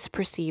 his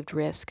perceived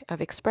risk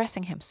of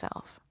expressing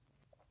himself.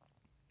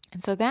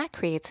 And so that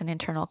creates an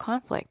internal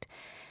conflict,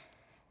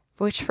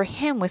 which for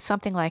him was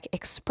something like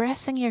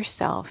expressing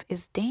yourself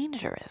is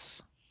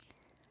dangerous.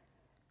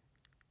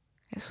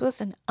 This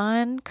was an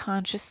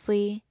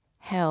unconsciously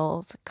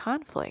held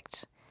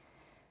conflict.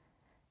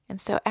 And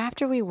so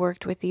after we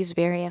worked with these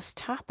various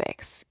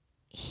topics,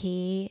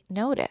 he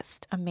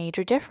noticed a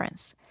major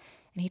difference.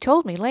 And he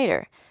told me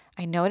later,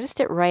 I noticed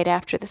it right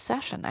after the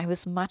session. I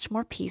was much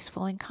more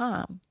peaceful and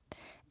calm.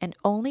 And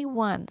only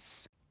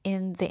once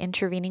in the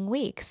intervening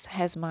weeks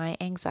has my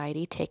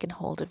anxiety taken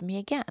hold of me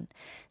again.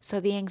 So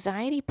the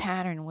anxiety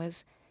pattern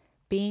was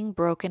being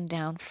broken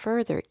down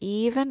further,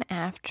 even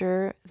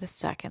after the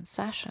second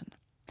session.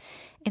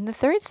 In the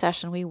third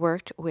session, we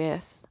worked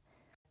with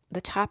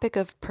the topic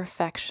of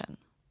perfection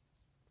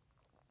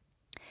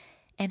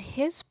and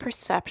his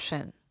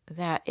perception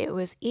that it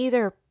was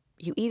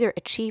you either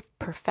achieved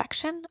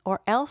perfection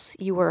or else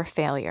you were a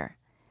failure.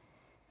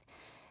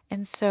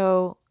 And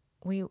so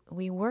we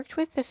worked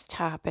with this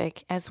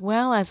topic as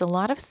well as a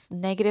lot of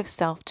negative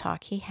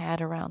self-talk he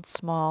had around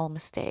small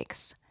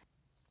mistakes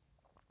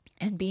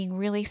and being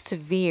really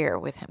severe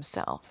with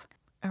himself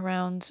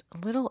around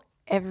little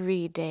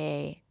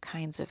everyday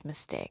kinds of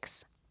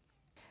mistakes.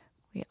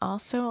 We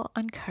also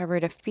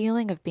uncovered a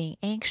feeling of being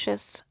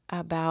anxious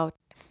about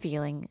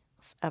feelings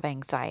of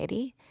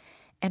anxiety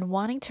and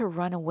wanting to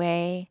run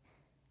away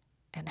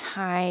and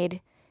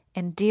hide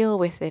and deal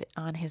with it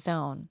on his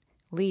own,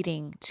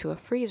 leading to a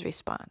freeze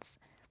response.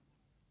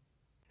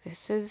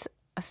 This is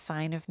a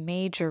sign of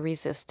major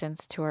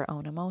resistance to our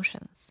own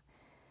emotions.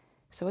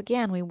 So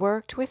again, we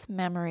worked with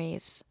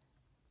memories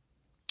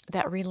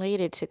that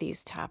related to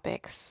these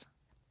topics.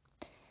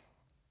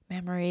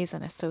 Memories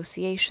and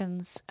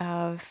associations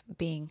of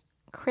being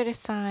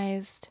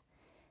criticized,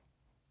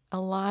 a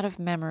lot of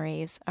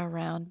memories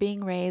around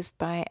being raised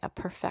by a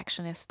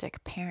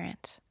perfectionistic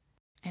parent.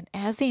 And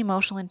as the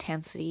emotional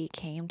intensity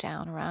came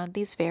down around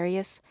these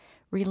various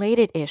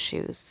related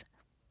issues,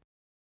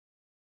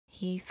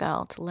 he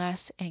felt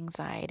less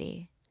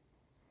anxiety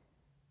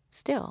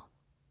still.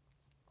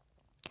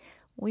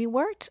 We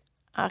worked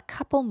a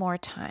couple more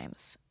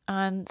times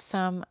on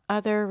some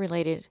other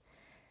related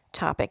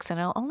topics, and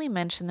I'll only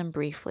mention them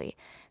briefly.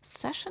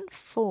 Session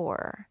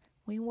 4,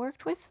 we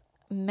worked with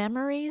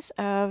memories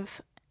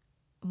of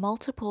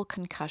multiple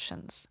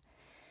concussions.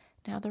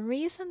 Now, the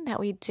reason that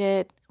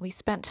we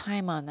spent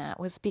time on that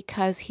was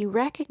because he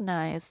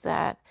recognized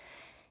that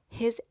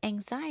his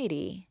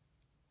anxiety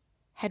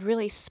had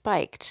really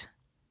spiked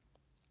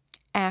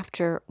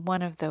after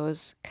one of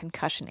those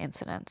concussion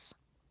incidents.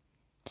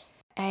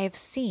 I have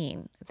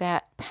seen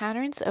that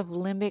patterns of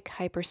limbic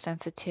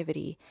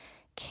hypersensitivity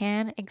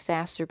can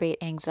exacerbate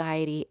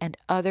anxiety and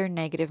other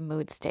negative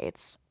mood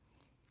states.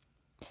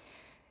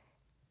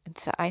 And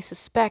so I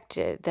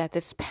suspected that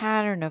this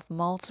pattern of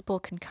multiple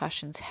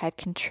concussions had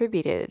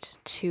contributed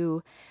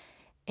to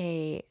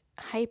a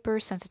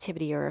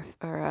hypersensitivity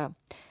or a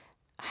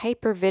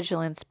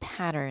hypervigilance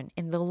pattern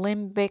in the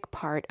limbic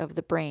part of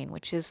the brain,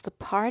 which is the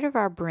part of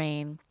our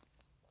brain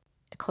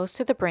close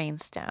to the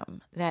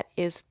brainstem that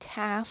is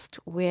tasked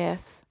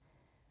with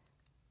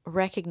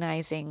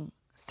recognizing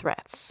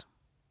threats,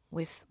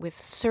 with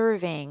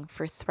surveying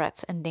for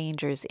threats and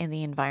dangers in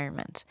the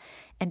environment,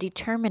 and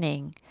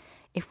determining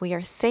if we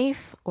are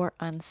safe or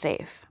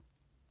unsafe.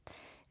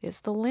 It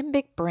is the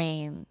limbic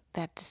brain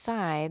that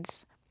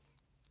decides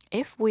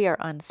if we are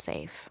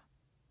unsafe.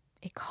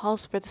 It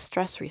calls for the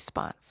stress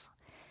response,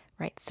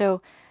 right?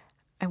 So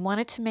I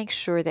wanted to make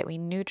sure that we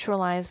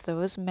neutralize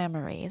those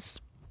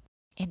memories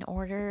in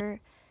order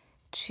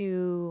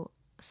to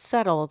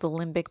settle the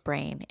limbic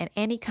brain and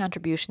any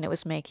contribution it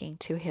was making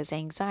to his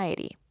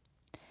anxiety.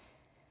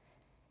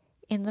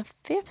 In the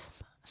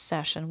 5th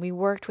session, we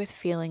worked with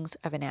feelings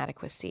of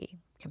inadequacy,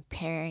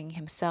 comparing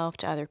himself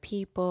to other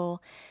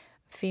people,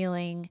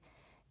 feeling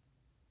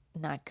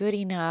not good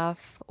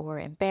enough or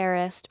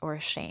embarrassed or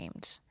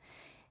ashamed.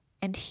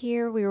 And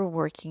here we were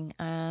working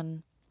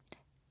on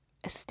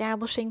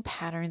establishing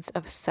patterns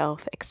of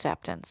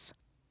self-acceptance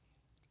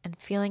and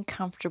feeling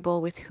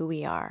comfortable with who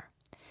we are.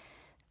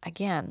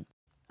 Again,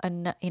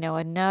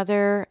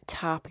 another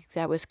topic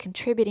that was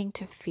contributing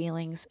to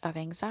feelings of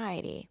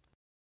anxiety,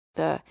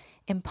 the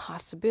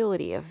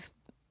impossibility of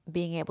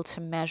being able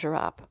to measure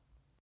up.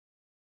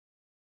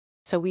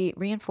 So we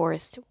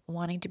reinforced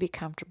wanting to be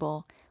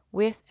comfortable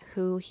with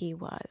who he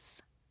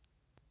was.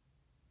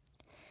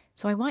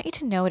 So I want you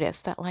to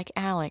notice that, like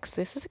Alex,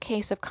 this is a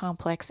case of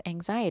complex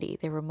anxiety.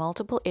 There were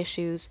multiple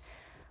issues,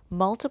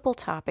 multiple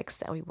topics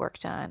that we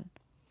worked on,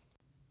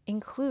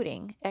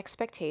 including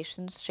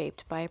expectations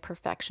shaped by a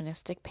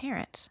perfectionistic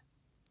parent,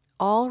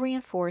 all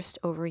reinforced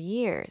over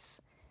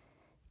years.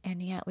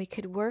 And yet we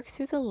could work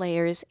through the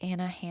layers in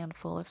a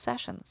handful of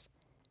sessions.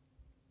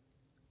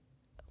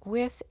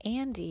 With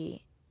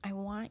Andy, I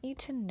want you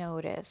to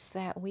notice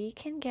that we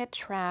can get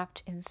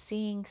trapped in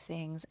seeing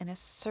things in a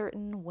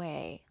certain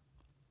way,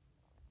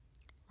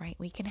 right?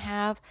 We can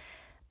have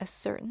a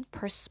certain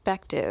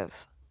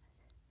perspective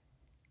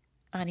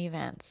on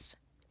events.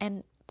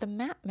 And the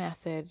MAP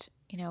method,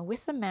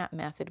 with the MAP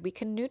method, we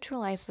can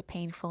neutralize the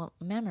painful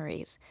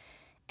memories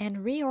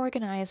and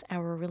reorganize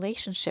our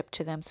relationship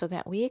to them so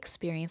that we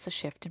experience a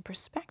shift in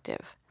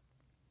perspective.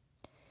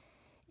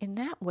 In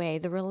that way,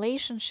 the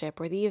relationship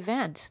or the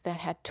event that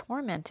had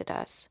tormented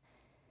us,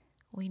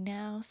 we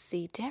now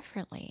see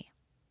differently.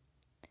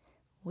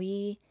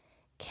 We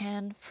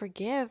can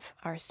forgive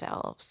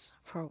ourselves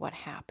for what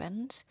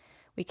happened.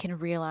 We can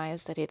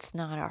realize that it's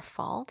not our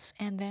fault,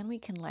 and then we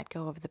can let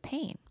go of the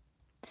pain.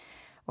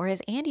 Or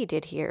as Andy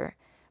did here,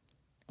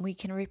 we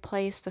can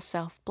replace the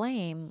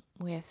self-blame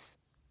with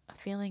a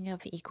feeling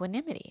of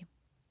equanimity.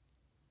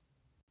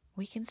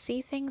 We can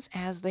see things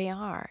as they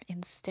are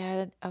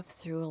instead of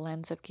through a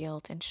lens of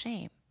guilt and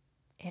shame.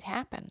 It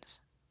happened,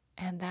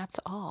 and that's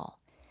all.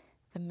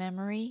 The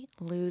memory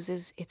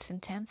loses its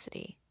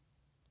intensity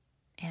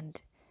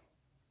and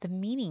the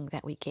meaning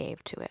that we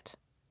gave to it.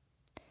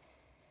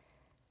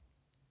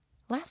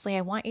 Lastly,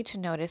 I want you to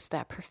notice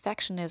that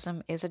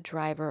perfectionism is a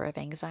driver of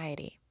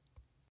anxiety,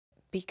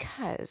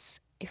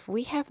 because if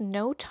we have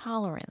no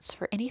tolerance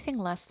for anything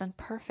less than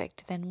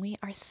perfect, then we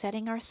are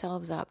setting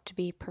ourselves up to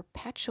be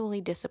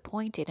perpetually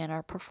disappointed in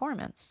our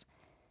performance.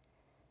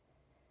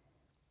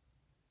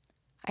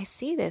 I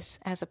see this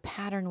as a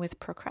pattern with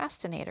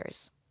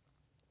procrastinators,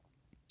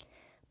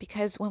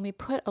 because when we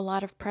put a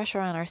lot of pressure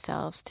on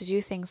ourselves to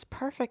do things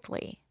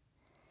perfectly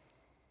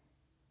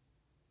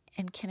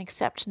and can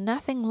accept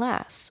nothing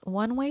less,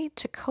 one way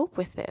to cope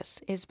with this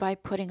is by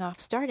putting off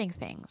starting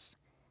things.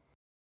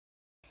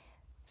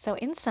 So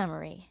in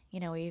summary,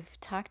 we've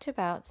talked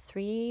about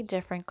 3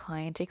 different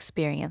client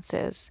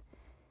experiences,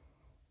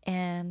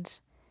 and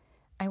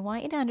I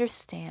want you to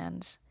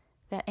understand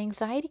that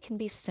anxiety can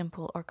be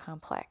simple or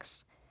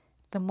complex.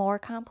 The more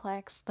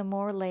complex, the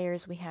more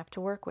layers we have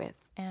to work with,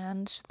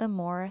 and the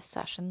more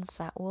sessions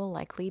that will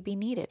likely be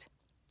needed.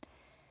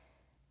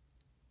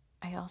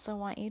 I also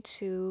want you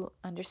to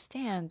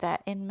understand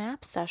that in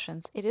MAP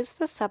sessions, it is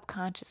the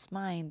subconscious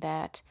mind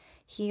that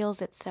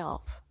heals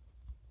itself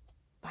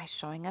by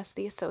showing us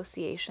the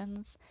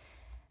associations,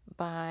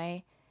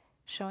 by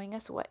showing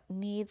us what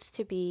needs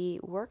to be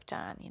worked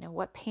on,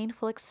 what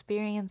painful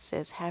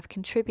experiences have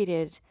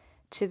contributed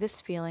to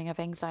this feeling of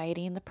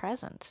anxiety in the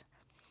present.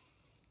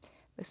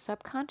 The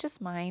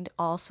subconscious mind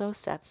also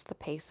sets the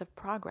pace of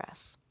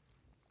progress.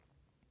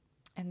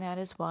 And that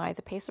is why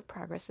the pace of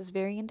progress is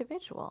very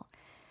individual.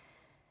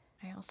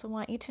 I also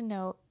want you to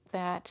note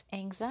that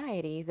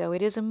anxiety, though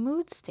it is a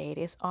mood state,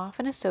 is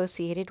often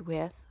associated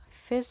with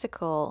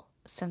physical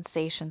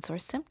sensations or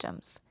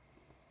symptoms.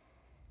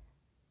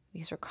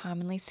 These are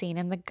commonly seen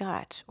in the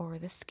gut or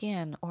the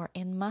skin or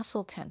in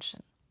muscle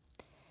tension.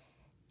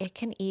 It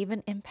can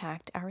even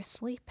impact our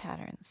sleep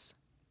patterns.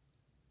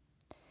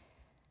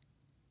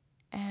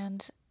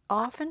 And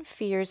often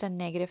fears and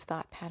negative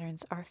thought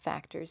patterns are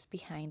factors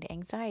behind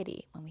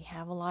anxiety when we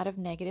have a lot of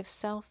negative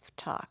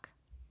self-talk.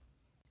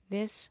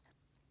 This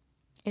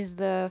is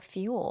the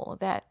fuel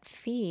that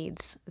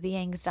feeds the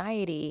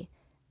anxiety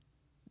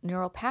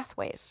neural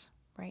pathways,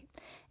 right?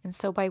 And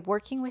so by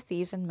working with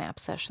these in MAP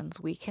sessions,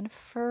 we can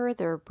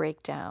further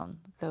break down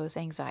those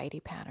anxiety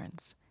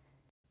patterns.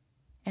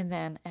 And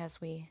then,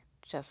 as we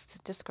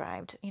just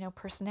described,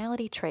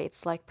 personality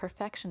traits like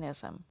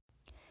perfectionism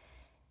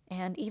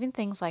and even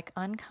things like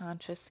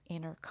unconscious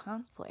inner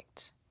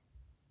conflict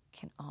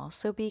can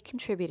also be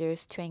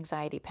contributors to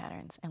anxiety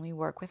patterns, and we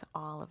work with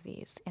all of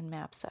these in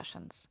MAP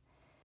sessions.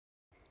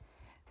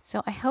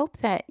 So I hope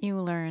that you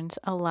learned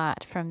a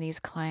lot from these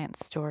client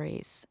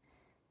stories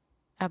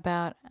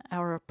about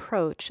our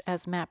approach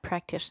as MAP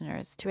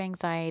practitioners to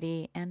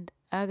anxiety and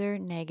other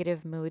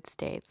negative mood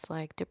states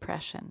like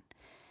depression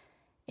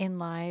in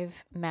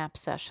live MAP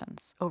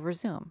sessions over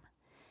Zoom.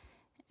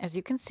 As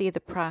you can see,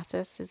 the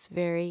process is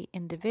very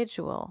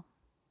individual.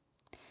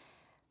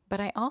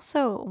 But I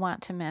also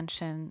want to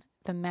mention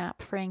the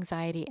MAP for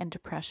Anxiety and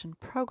Depression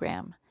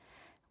program,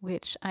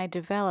 which I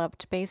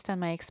developed based on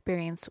my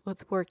experience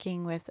with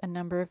working with a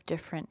number of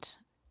different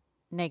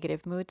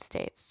negative mood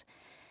states.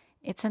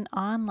 It's an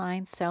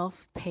online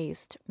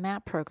self-paced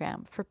MAP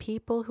program for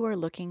people who are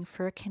looking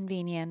for a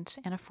convenient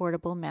and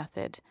affordable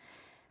method.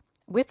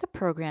 With the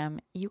program,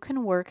 you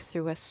can work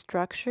through a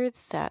structured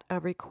set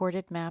of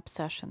recorded MAP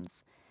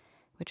sessions,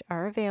 which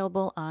are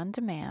available on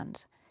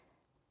demand,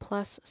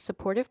 plus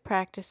supportive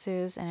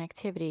practices and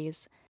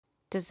activities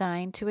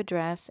designed to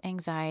address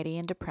anxiety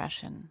and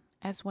depression,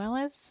 as well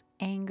as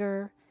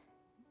anger,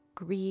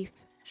 grief,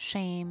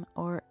 shame,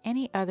 or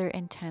any other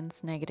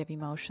intense negative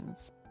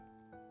emotions.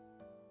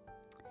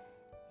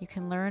 You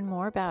can learn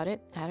more about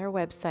it at our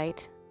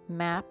website,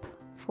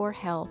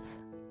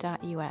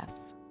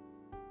 mapforhealth.us.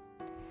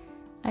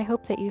 I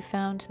hope that you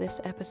found this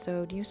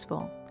episode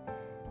useful,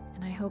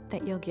 and I hope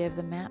that you'll give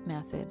the MAP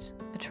method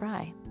a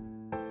try.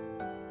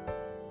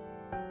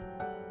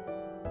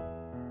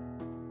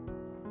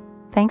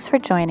 Thanks for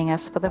joining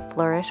us for the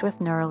Flourish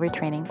with Neural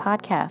Retraining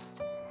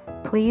podcast.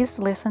 Please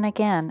listen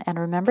again and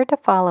remember to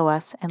follow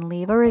us and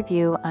leave a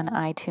review on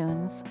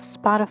iTunes,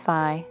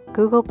 Spotify,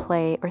 Google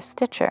Play, or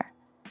Stitcher.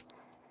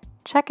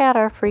 Check out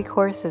our free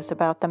courses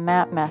about the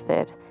MAP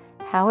method,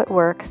 how it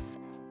works,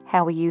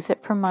 how we use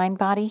it for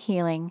mind-body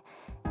healing,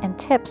 and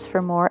tips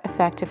for more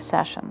effective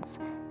sessions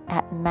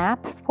at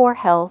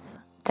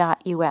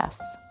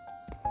mapforhealth.us.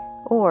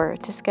 Or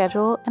to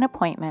schedule an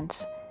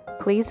appointment,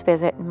 please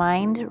visit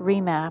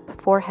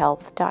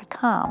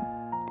mindremapforhealth.com.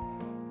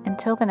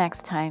 Until the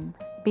next time,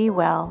 be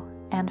well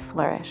and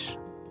flourish.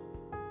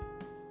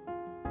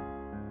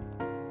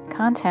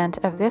 Content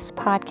of this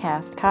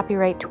podcast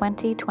copyright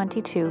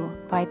 2022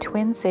 by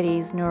Twin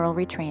Cities Neural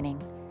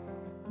Retraining.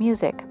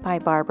 Music by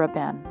Barbara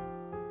Ben.